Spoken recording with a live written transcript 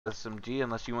SMG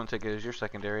unless you want to take it as your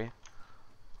secondary.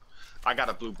 I got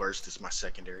a blue burst as my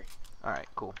secondary. Alright,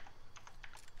 cool.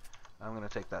 I'm gonna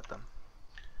take that then.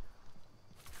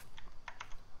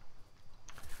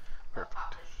 Perfect.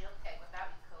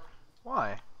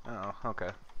 Why? Oh, okay.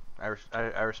 I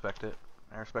respect it.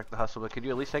 I respect the hustle, but could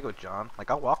you at least take it with John? Like,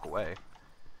 I'll walk away.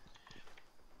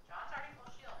 John's already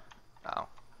full shield. Oh.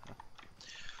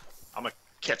 I'm gonna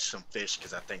catch some fish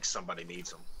because I think somebody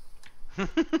needs them. Hey,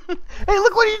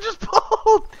 look what you just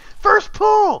pulled! First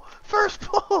pull! First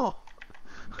pull!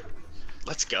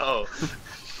 Let's go.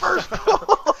 First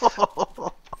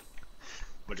pull!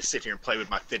 I'm gonna just sit here and play with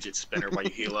my fidget spinner while you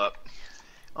heal up.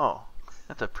 Oh,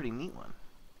 that's a pretty neat one.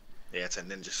 Yeah, it's a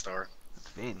ninja star. That's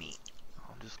very neat.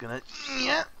 I'm just gonna...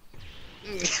 Yeah.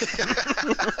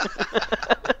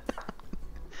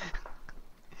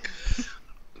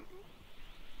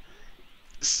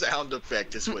 Sound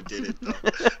effect is what did it, though.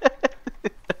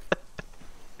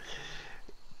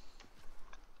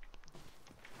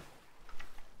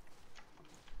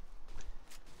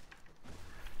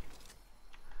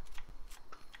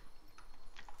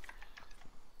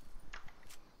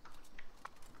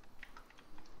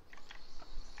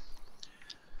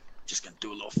 Just gonna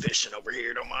do a little fishing over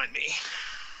here, don't mind me.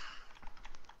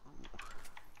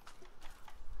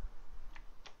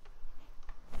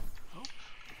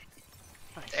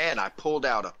 Nice. And I pulled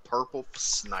out a purple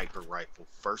sniper rifle,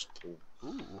 first pull.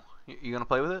 Ooh. You gonna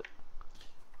play with it?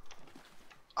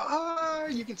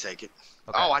 You can take it.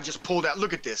 Okay. Oh, I just pulled out.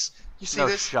 Look at this. You see No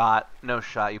this? shot. No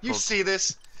shot. You You pulled... see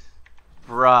this?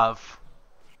 Bruv.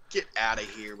 Get out of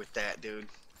here with that, dude.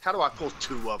 How do I pull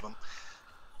two of them?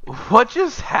 What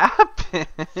just happened?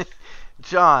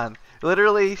 John,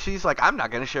 literally, she's like, I'm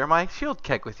not going to share my shield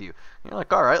keg with you. You're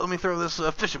like, alright, let me throw this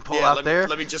fishing pole out there.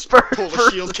 Let me just pull the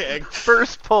shield keg.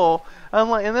 First pull. I'm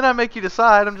like, and then I make you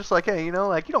decide. I'm just like, hey, you know,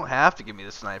 like, you don't have to give me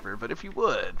the sniper, but if you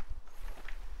would.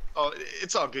 Oh,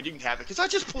 it's all good. You can have it, because I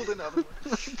just pulled another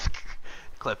one.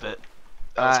 Clip it.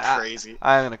 That was crazy.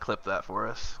 I'm going to clip that for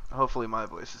us. Hopefully my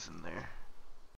voice is in there.